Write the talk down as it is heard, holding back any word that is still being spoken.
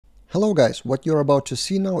Hello guys, what you're about to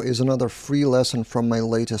see now is another free lesson from my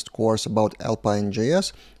latest course about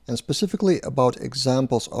Alpine.js and specifically about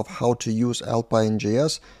examples of how to use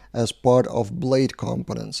Alpine.js as part of blade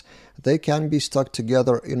components. They can be stuck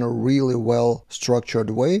together in a really well structured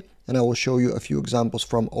way, and I will show you a few examples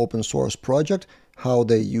from open source project, how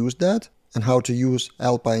they use that and how to use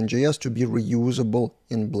Alpine.js to be reusable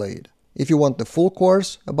in Blade. If you want the full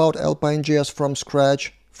course about Alpine.js from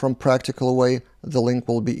scratch, from practical way, the link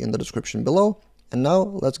will be in the description below. And now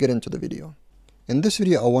let's get into the video. In this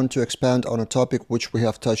video I want to expand on a topic which we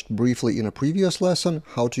have touched briefly in a previous lesson,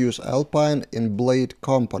 how to use Alpine in Blade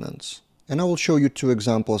components. And I will show you two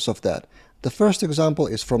examples of that. The first example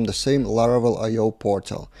is from the same Laravel IO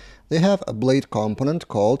portal. They have a Blade component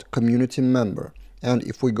called community member. And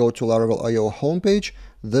if we go to Laravel IO homepage,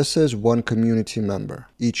 this is one community member.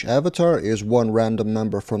 Each avatar is one random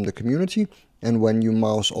member from the community, and when you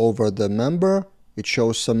mouse over the member, it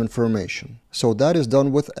shows some information. So that is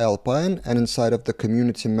done with Alpine, and inside of the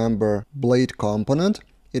community member Blade component,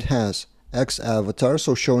 it has X avatar,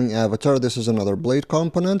 so showing avatar, this is another Blade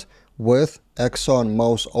component, with X on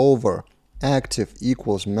mouse over active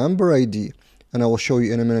equals member ID, and I will show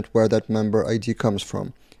you in a minute where that member ID comes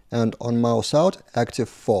from. And on mouse out, active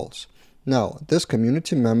false. Now, this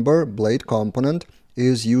community member Blade component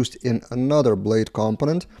is used in another Blade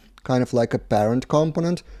component, kind of like a parent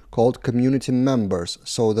component called community members,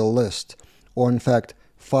 so the list, or in fact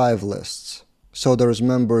 5 lists. So there's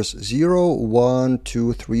members 0, 1,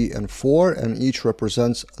 2, 3, and 4, and each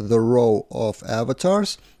represents the row of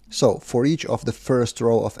avatars. So for each of the first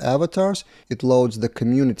row of avatars, it loads the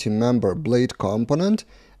community member Blade component,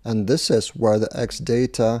 and this is where the X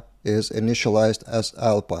data is initialized as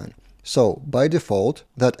Alpine. So by default,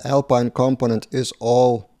 that Alpine component is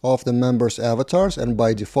all of the members' avatars, and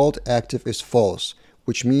by default active is false,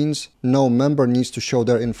 which means no member needs to show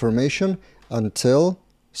their information until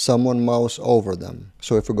someone mouse over them.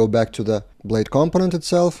 So if we go back to the Blade component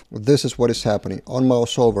itself, this is what is happening. On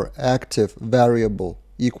mouse over, active variable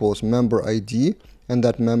equals member ID, and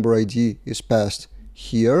that member ID is passed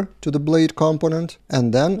here to the Blade component,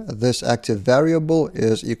 and then this active variable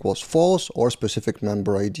is equals false or specific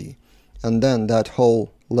member ID. And then that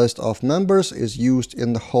whole list of members is used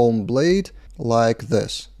in the home Blade like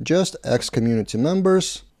this. Just X community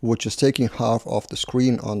members, which is taking half of the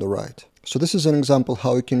screen on the right. So this is an example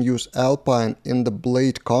how you can use Alpine in the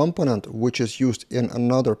Blade component, which is used in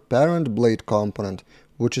another parent Blade component,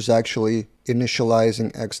 which is actually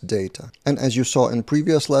initializing X data. And as you saw in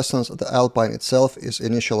previous lessons, the Alpine itself is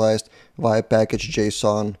initialized via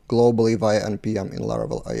package.json globally via npm in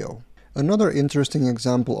Laravel IO. Another interesting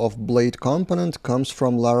example of Blade component comes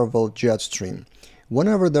from Laravel Jetstream.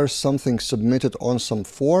 Whenever there's something submitted on some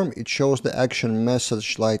form, it shows the action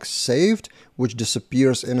message like saved, which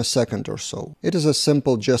disappears in a second or so. It is a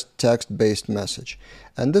simple just text-based message.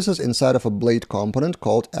 And this is inside of a Blade component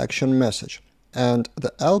called action message. And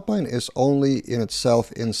the Alpine is only in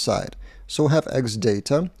itself inside. So we have X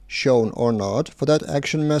data, shown or not, for that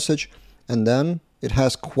action message, and then it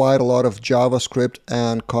has quite a lot of JavaScript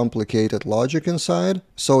and complicated logic inside.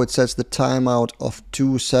 So it sets the timeout of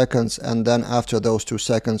 2 seconds, and then after those 2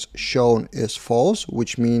 seconds shown is false,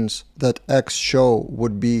 which means that X show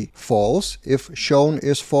would be false. If shown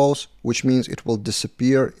is false, which means it will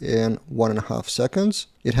disappear in 1.5 seconds.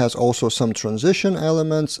 It has also some transition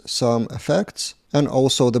elements, some effects, and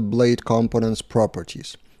also the Blade component's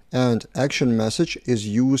properties. And action message is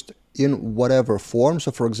used in whatever form.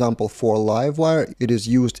 So for example, for Livewire, it is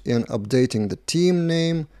used in updating the team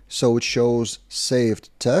name, so it shows saved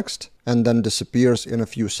text and then disappears in a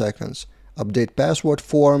few seconds. Update password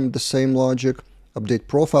form, the same logic. Update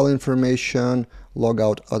profile information, log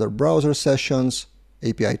out other browser sessions,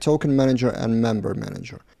 API token manager, and member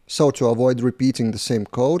manager. So to avoid repeating the same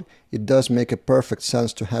code, it does make a perfect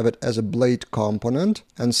sense to have it as a Blade component,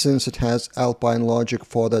 and since it has Alpine logic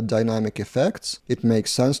for the dynamic effects, it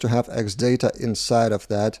makes sense to have X data inside of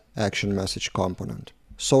that action message component.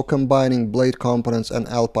 So combining Blade components and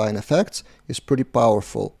Alpine effects is pretty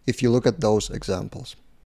powerful if you look at those examples.